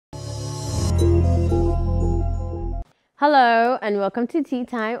Hello and welcome to Tea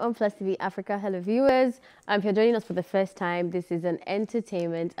Time on Plus TV Africa. Hello viewers. If you're joining us for the first time, this is an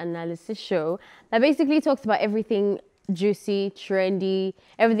entertainment analysis show that basically talks about everything juicy, trendy,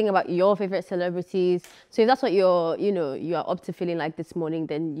 everything about your favorite celebrities. So if that's what you're up to feeling like this morning,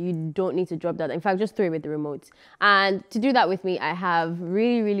 then you don't need to drop that. In fact, just throw it with the remote. And to do that with me, I have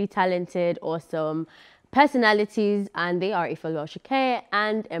really, really talented, awesome personalities, and they are Ifeoluwa Shike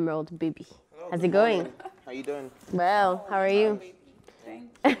and Emerald Baby. How's it going? How you doing? Well, how are you?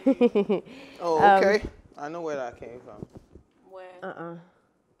 Oh, okay. I know where that came from. Where?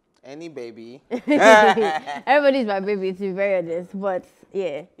 Any baby. Everybody's my baby, to be very honest. But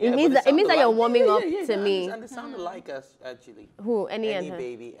yeah, it means that you're warming up to me. And they sound like us, actually. Who? Any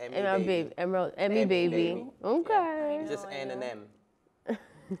baby. Emerald baby. Emerald. Emmy baby. Okay. It's just N and M.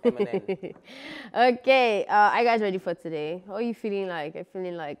 M&M. Okay. Are you guys ready for today? How are you feeling like? I'm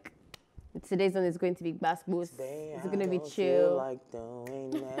feeling like today's one is going to be bass boost. It's going to be chill. Like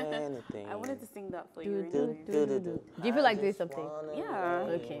doing anything. I wanted to sing that for you. Do you feel like doing something? Yeah.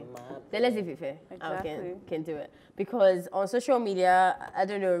 Okay. Then let's see if it's fair. Exactly. Can do it. Because on social media, I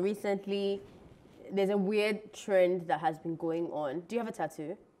don't know, recently, there's a weird trend that has been going on. Do you have a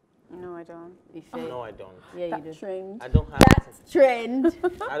tattoo? No, I don't. No, I don't. Yeah, you do. Trend. I don't have That's trend.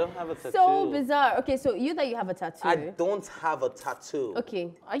 I don't have a tattoo. So bizarre. Okay, so you have a tattoo. I don't have a tattoo.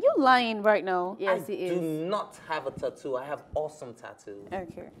 Okay. Are you lying right now? Yes, it I is. do not have a tattoo. I have awesome tattoos.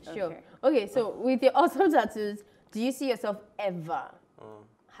 Okay. Sure. Okay, so with your awesome tattoos, do you see yourself ever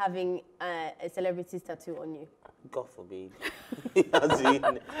having a celebrity's tattoo on you? God forbid.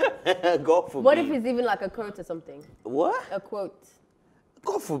 God forbid. What if it's even like a quote or something? What? A quote.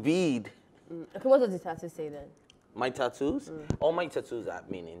 God forbid. Okay, what does the tattoo say then? My tattoos? All my tattoos have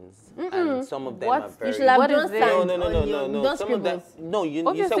meanings. And some of them What? are You very... should have What done is it? signs No. on you. Don't Some of them... scribbles. No, you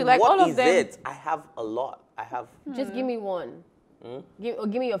Obviously, said, like, what all of is them- it? I have a lot. I have... Just give me one. Give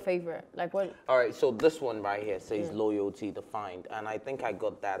me your favorite. Like what? All right, so this one right here says loyalty defined. And I think I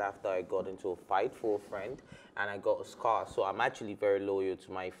got that after I got into a fight for a friend. And I got a scar. So I'm actually very loyal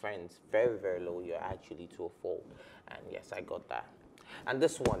to my friends. Very, very loyal actually to a fault. And yes, I got that. And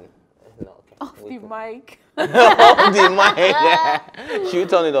this one... No, okay. Off the mic. Off the mic. Should we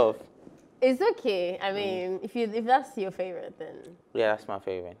turn it off? It's okay. I mean, if that's your favorite, then. Yeah, that's my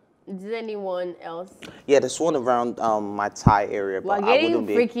favorite. Is there anyone else? Yeah, there's one around my thigh area, We're but I getting wouldn't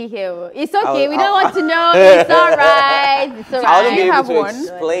be. freaky here. It's okay. We don't want to know. It's all right. It's all I wouldn't be right. able to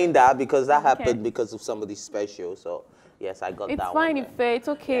explain that because that happened because of somebody special. So yes, I got It's that fine, one. Ife. It's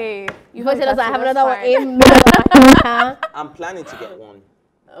okay. You first tell us I have another one. I'm planning to get one.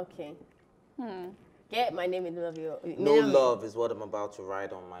 Okay. Get my name in the of your. No love is what I'm about to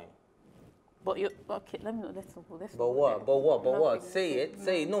write on my. But you okay? Let me know. Let's go. But what? But what? But what? Say it.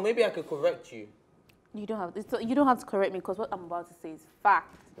 Say it. No, maybe I could correct you. You don't have. You don't have to correct me because what I'm about to say is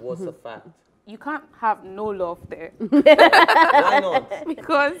fact. What's the fact? You can't have no love there Why not?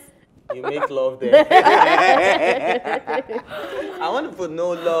 because You make love there. I want to put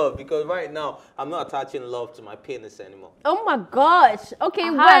no love because right now I'm not attaching love to my penis anymore. Oh my gosh. Okay,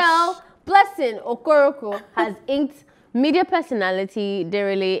 well, Blessing Okoro has inked media personality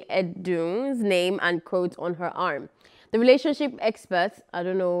Denrele Edun's name and quote on her arm. The relationship expert, I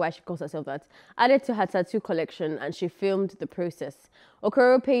don't know why she calls herself that, added to her tattoo collection and she filmed the process.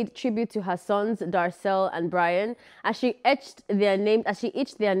 Okoro paid tribute to her sons Darcel and Brian as she etched their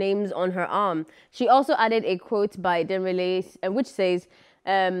names on her arm. She also added a quote by Denrele, which says,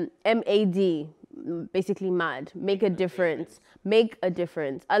 "MAD, basically mad, make a difference, make a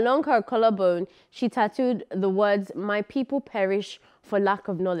difference." Along her collarbone, she tattooed the words, "My people perish for lack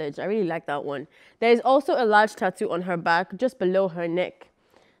of knowledge." I really like that one. There is also a large tattoo on her back, just below her neck.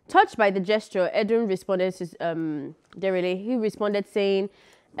 Touched by the gesture, Edun responded to Denrele. He responded saying,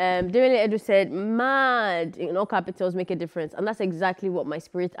 Denrele Edun said, "Mad," in all capitals, make a difference. And that's exactly what my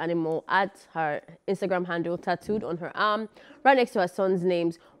spirit animal at her Instagram handle tattooed on her arm, right next to her son's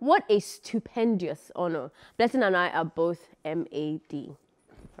names. What a stupendous honor. Blessing and I are both MAD.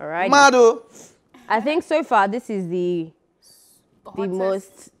 All right. Mado. I think so far this is the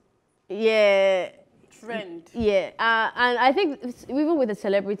most, trend. Yeah, and I think even with the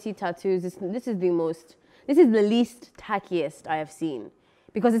celebrity tattoos, this is the least tackiest I have seen,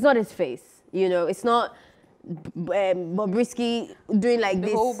 because it's not his face, you know, it's not Bobrisky doing like The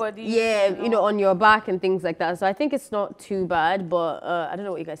this, whole body, you know, on your back and things like that. So I think it's not too bad, but I don't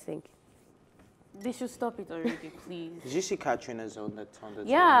know what you guys think. They should stop it already, please. Did you see Katrina's on the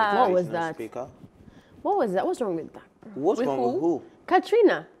Yeah. What was that? Speaker? What was that? What's wrong with that? What's With wrong who? with who?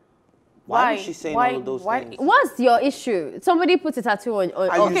 Katrina. Why is she saying all of those things? What's your issue? Somebody puts a tattoo on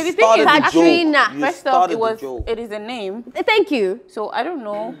Okay, the thing is, Katrina. First off, it is a name. Thank you. So I don't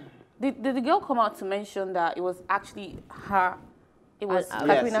know. Did the girl come out to mention that it was actually her? It was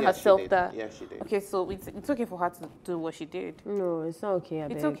Katrina herself that. Yes, she did. Okay, so it's okay for her to do what she did. No, it's not okay.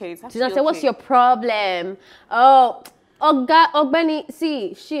 It's okay. It's actually okay. What's your problem? Oh, Ogbeni,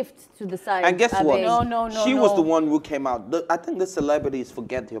 see, shift to the side. And guess what? No. She was the one who came out. I think the celebrities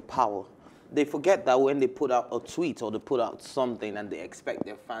forget their power. They forget that when they put out a tweet or they put out something and they expect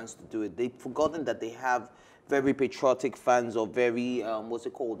their fans to do it, they've forgotten that they have very patriotic fans or very, what's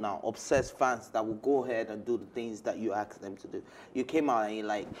it called now, obsessed fans that will go ahead and do the things that you ask them to do. You came out and you're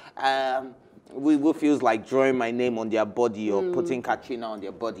like, who feels like drawing my name on their body or putting Katrina on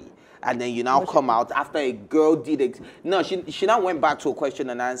their body? And then you now come out after a girl did it. No, she now went back to a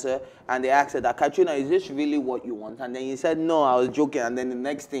question and answer, and they asked her that, Katrina, is this really what you want? And then you said, no, I was joking. And then the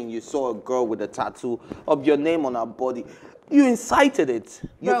next thing, you saw a girl with a tattoo of your name on her body. You incited it.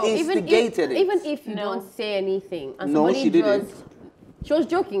 You instigated it. Even if you don't say anything, and somebody didn't. She was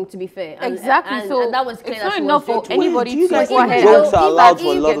joking, to be fair. Exactly. And that was clear. It's not enough for anybody to go ahead. Jokes are allowed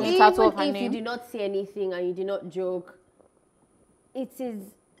for a lot of people. Even if you do not say anything and you do not joke, it is.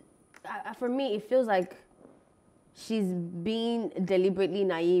 For me, it feels like she's being deliberately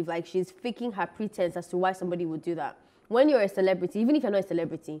naive, like she's faking her pretense as to why somebody would do that. When you're a celebrity, even if you're not a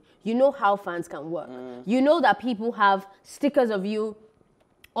celebrity, you know how fans can work. You know that people have stickers of you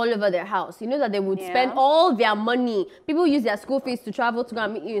all over their house. You know that they would spend all their money. People use their school fees to travel to go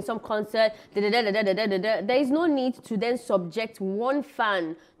and meet you in some concert. There is no need to then subject one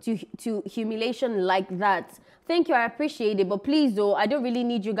fan to humiliation like that. Thank you, I appreciate it, but please, though, I don't really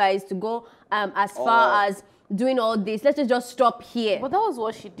need you guys to go as far as doing all this. Let's just stop here. But that was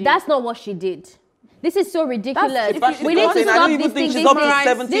what she did. That's not what she did. This is so ridiculous. We need to stop this thing. She's up to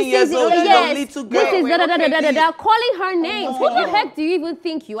 17 years old. She's a little girl. This is calling her names. Who the heck do you even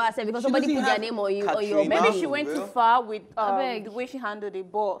think you are? Because somebody put their name on you or your. Maybe she went too far with the way she handled it.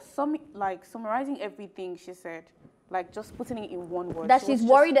 But summarizing everything she said. Like just putting it in one word. That she's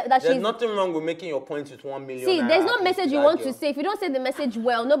worried that there's nothing wrong with making your points with 1 million. See, there's no message you want to say. If you don't say the message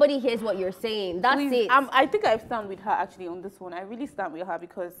well, nobody hears what you're saying. That's it. I think I stand with her actually on this one. I really stand with her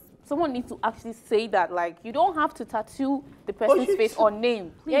because someone needs to actually say that. Like, you don't have to tattoo the person's face or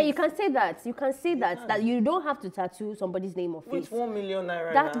name. Please. Yeah, you can say that. You can say that you don't have to tattoo somebody's name or face. Which 1 million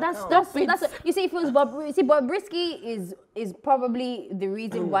naira? That's you see, if it was Bobrisky is probably the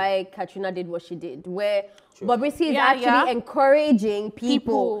reason why Katrina did what she did. Where Bobrisky is actually encouraging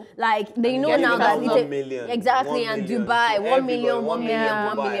people. Like, they know now that it's 1 million. Exactly, and Dubai, 1 million, 1 million,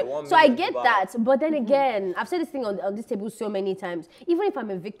 1 million. So I get that. But then again, I've said this thing on this table so many times. Even if I'm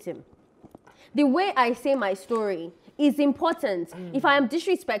a victim, the way I say my story is important. If I am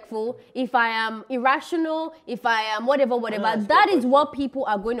disrespectful, if I am irrational, if I am whatever, that is what people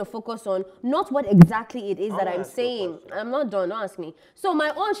are going to focus on, not what exactly it is that I'm saying. I'm not done, don't ask me. So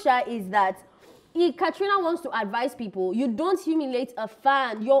my own share is that if Katrina wants to advise people, you don't humiliate a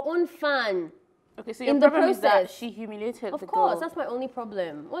fan, your own fan. Okay, so your problem is that she humiliated the girl. Of course, that's my only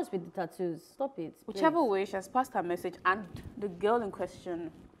problem. What's with the tattoos? Stop it. Whichever way, she has passed her message, and the girl in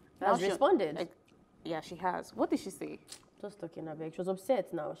question has responded. Yeah, she has. What did she say? Just talking about it. She was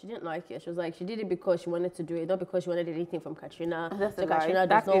upset now. She didn't like it. She was like, she did it because she wanted to do it, not because she wanted anything from Katrina. That's so a lie. Katrina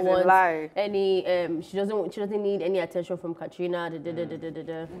does not want any. She doesn't need any attention from Katrina.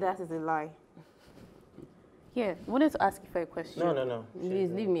 That is a lie. Yeah, I wanted to ask you for a question. No.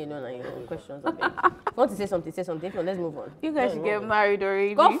 Please leave me alone and your own questions. If you want to say something, say something. Let's move on. You guys should get married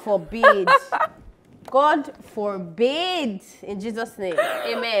already. God forbid. God forbid. In Jesus' name.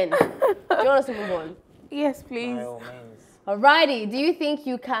 Amen. Do you want us to move on? Yes, please. By all means. Alrighty. Do you think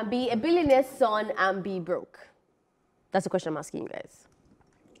you can be a billionaire's son and be broke? That's the question I'm asking you guys.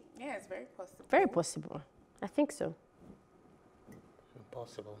 Yeah, it's very possible. Very possible. I think so.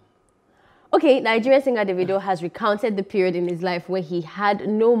 Impossible. Okay, Nigerian singer Davido has recounted the period in his life where he had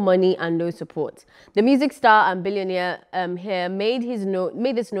no money and no support. The music star and billionaire here made this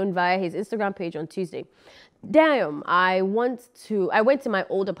known via his Instagram page on Tuesday. Damn, I went to my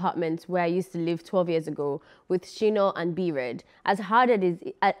old apartment where I used to live 12 years ago with Shino and B-Red. As hard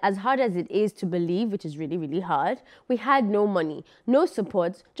as it is to believe, which is really, really hard, we had no money, no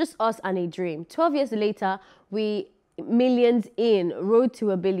support, just us and a dream. 12 years later, millions in, road to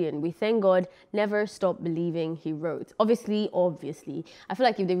 1 billion. We thank God, never stop believing, he wrote. Obviously, I feel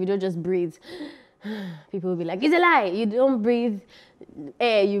like if Davido just breathes, people will be like, it's a lie. You don't breathe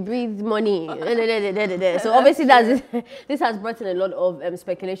air, you breathe money. So obviously this has brought in a lot of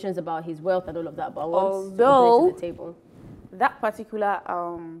speculations about his wealth and all of that. But I want to put it to the table. that particular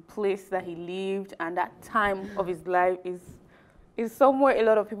place that he lived and that time of his life is somewhere a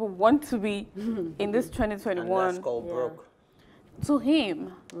lot of people want to be in this 2021. And that's called broke. To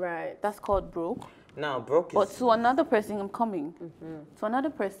him, Right. that's called broke. Now, broke is... But to another person, I'm coming. To another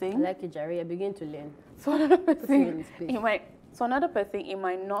I person, like it, Jerry. I begin to learn. to another in person, his place. it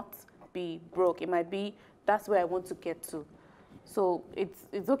might not be broke. It might be that's where I want to get to. So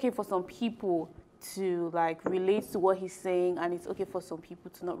it's okay for some people to like relate to what he's saying, and it's okay for some people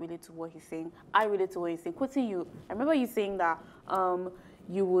to not relate to what he's saying. I relate to what he's saying. Quoting you, I remember you saying that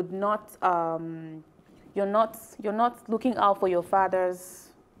you would not you're not looking out for your father's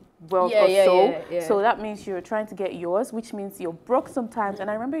wealth so that means you're trying to get yours, which means you're broke sometimes. And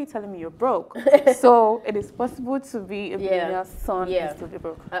I remember you telling me you're broke. So it is possible to be a billionaire's son and still be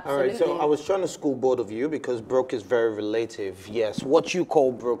broke. All right, so I was trying to school both of you because broke is very relative. Yes, what you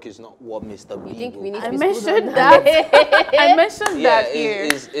call broke is not what Mr. B will. I mentioned that. I mentioned that here.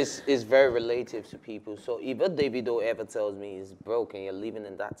 It's very relative to people. So if a Davido ever tells me he's broke and you're living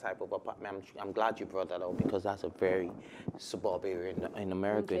in that type of apartment, I'm glad you brought that up because that's a very suburb area in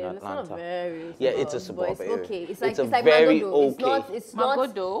America, in Atlanta. It's not very it's a suburb area. Okay. It's like very Magodo. okay. It's not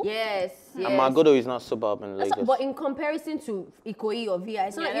Magodo? Yes. And Magodo is not suburban Lagos. But in comparison to Ikoyi or VI,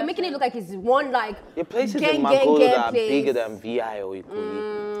 it's not like you're making it look like it's one like the places in Magodo that are bigger than VI or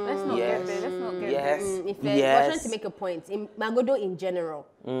Ikoyi. Let's not get there. Let's not get Yes. We're trying to make a point. In Magodo in general,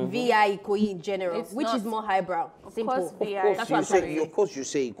 VI, Ikoyi in general, which is more highbrow. Simple. Of course, VI. That's what I'm trying to say. Of course you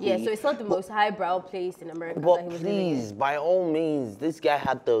say Ikoyi. Yeah, so it's not the most highbrow place in America. But that he was living in. please, by all means, this guy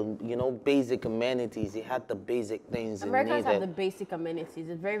had the, basic amenities. He had the basic things Americans he needed. have the basic amenities.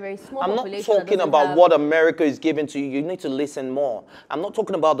 It's very, very small I'm not population. talking about what America is giving to you. You need to listen more. I'm not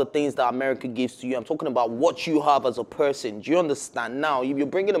talking about the things that America gives to you. I'm talking about what you have as a person. Do you understand? Now, if you're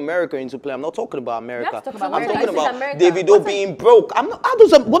bringing America into play, I'm not talking about America. Talk about I'm America. talking about America. Davido being broke.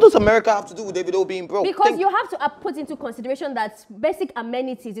 What does America have to do with Davido being broke? Because you have to put into consideration that basic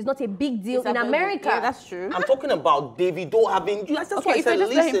amenities is not a big deal in America. Yeah, that's true. I'm talking about Davido having. That's why I said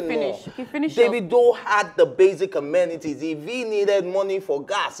listen more. Finish Davido had the basic amenities. If he needed money for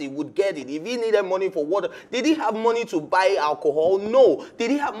gas, he would get it. If he needed money for water, did he have money to buy alcohol? No.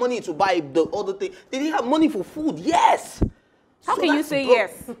 Did he have money to buy the other thing? Did he have money for food? Yes. How can you say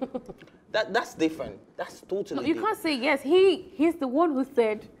yes? That's different. That's totally You different. can't say yes. He's the one who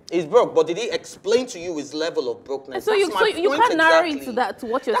said he's broke, but did he explain to you his level of brokenness? So you can't narrow into that to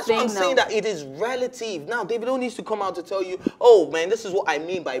what you're saying now. That's why I'm saying that it is relative. Now, Davido needs to come out to tell you, oh man, this is what I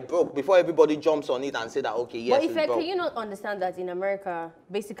mean by broke, before everybody jumps on it and say that, okay, yes, but broke. Can you not understand that in America,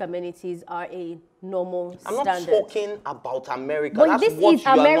 basic amenities are a normal standard? I'm not talking about America. But that's this what is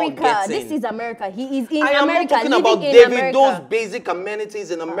you America. are not getting. This is America. He is in I am America. not talking about Davido's basic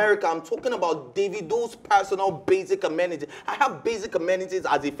amenities in America. I'm talking about Davido's personal basic amenities. I have basic amenities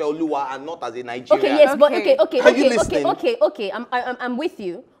as a Felua and not as a Nigerian. Okay, yes, but okay. I'm with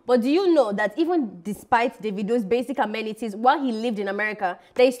you. But do you know that even despite Davido's basic amenities, while he lived in America,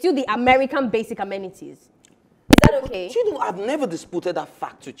 there is still the American basic amenities? Is that okay? You know, I've never disputed that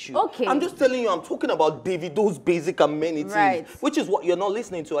fact with you. Okay. I'm just telling you, I'm talking about Davido's basic amenities, right, which is what you're not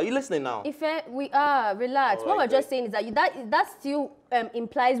listening to. Are you listening now? We are. Relax. All what right, we're just saying is that still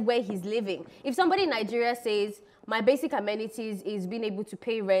implies where he's living. If somebody in Nigeria says, my basic amenities is being able to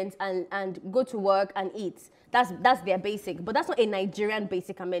pay rent and go to work and eat, that's their basic, but that's not a Nigerian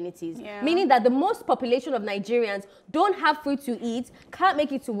basic amenities. Yeah. Meaning that the most population of Nigerians don't have food to eat, can't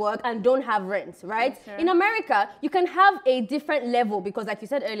make it to work, and don't have rent, right? Sure. In America, you can have a different level because, like you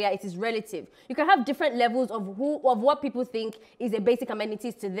said earlier, it is relative. You can have different levels of what people think is a basic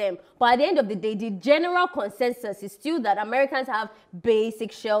amenities to them. But at the end of the day, the general consensus is still that Americans have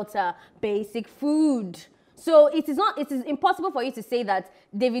basic shelter, basic food. So it is impossible for you to say that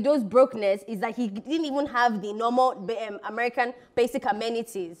Davido's brokenness is that he didn't even have the normal American basic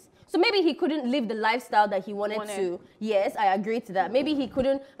amenities. So maybe he couldn't live the lifestyle that he wanted to. Yes, I agree to that. Maybe he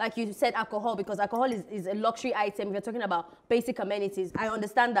couldn't, like you said, alcohol, because alcohol is a luxury item if you're talking about basic amenities. I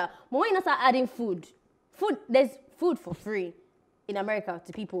understand that. But when you start adding food, there's food for free in America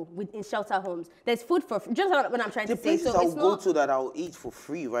to people in shelter homes. There's food for free. Just what I'm trying to say. So I'll go to that I'll eat for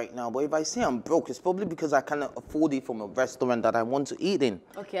free right now. But if I say I'm broke, it's probably because I cannot afford it from a restaurant that I want to eat in.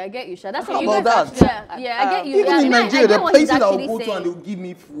 Okay, I get you, Sha. That's what How you about that? Yeah, I get you. Even in Nigeria, there are places I'll go to and they'll give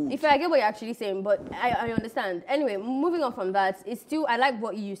me food. If I get what you're actually saying, but I understand. Anyway, moving on from that, it's still, I like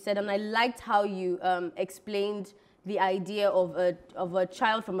what you said, and I liked how you explained the idea of a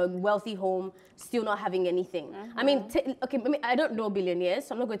child from a wealthy home still not having anything. I mean, I don't know billionaires,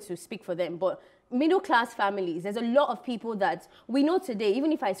 so I'm not going to speak for them, but middle class families, there's a lot of people that we know today,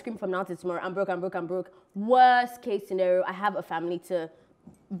 even if I scream from now to tomorrow, I'm broke, worst case scenario, I have a family to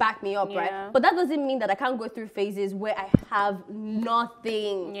back me up, right? But that doesn't mean that I can't go through phases where I have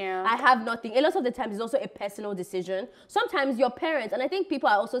nothing. I have nothing. A lot of the times it's also a personal decision. Sometimes your parents, and I think people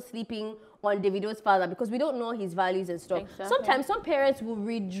are also sleeping on Davido's father because we don't know his values and stuff. Sometimes some parents will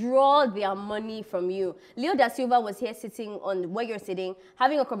withdraw their money from you. Leo da Silva was here sitting on where you're sitting,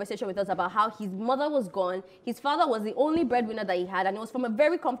 having a conversation with us about how his mother was gone, his father was the only breadwinner that he had, and it was from a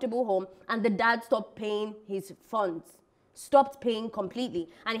very comfortable home, and the dad stopped paying his funds. Stopped paying completely,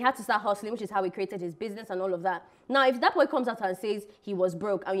 and he had to start hustling, which is how he created his business and all of that. Now, if that boy comes out and says he was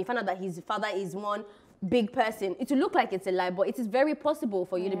broke, and you find out that his father is one big person, it will look like it's a lie, but it is very possible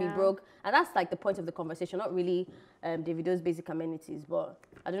for you to be broke, and that's like the point of the conversation, not really Davido's basic amenities. But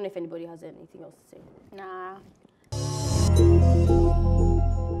I don't know if anybody has anything else to say. Nah.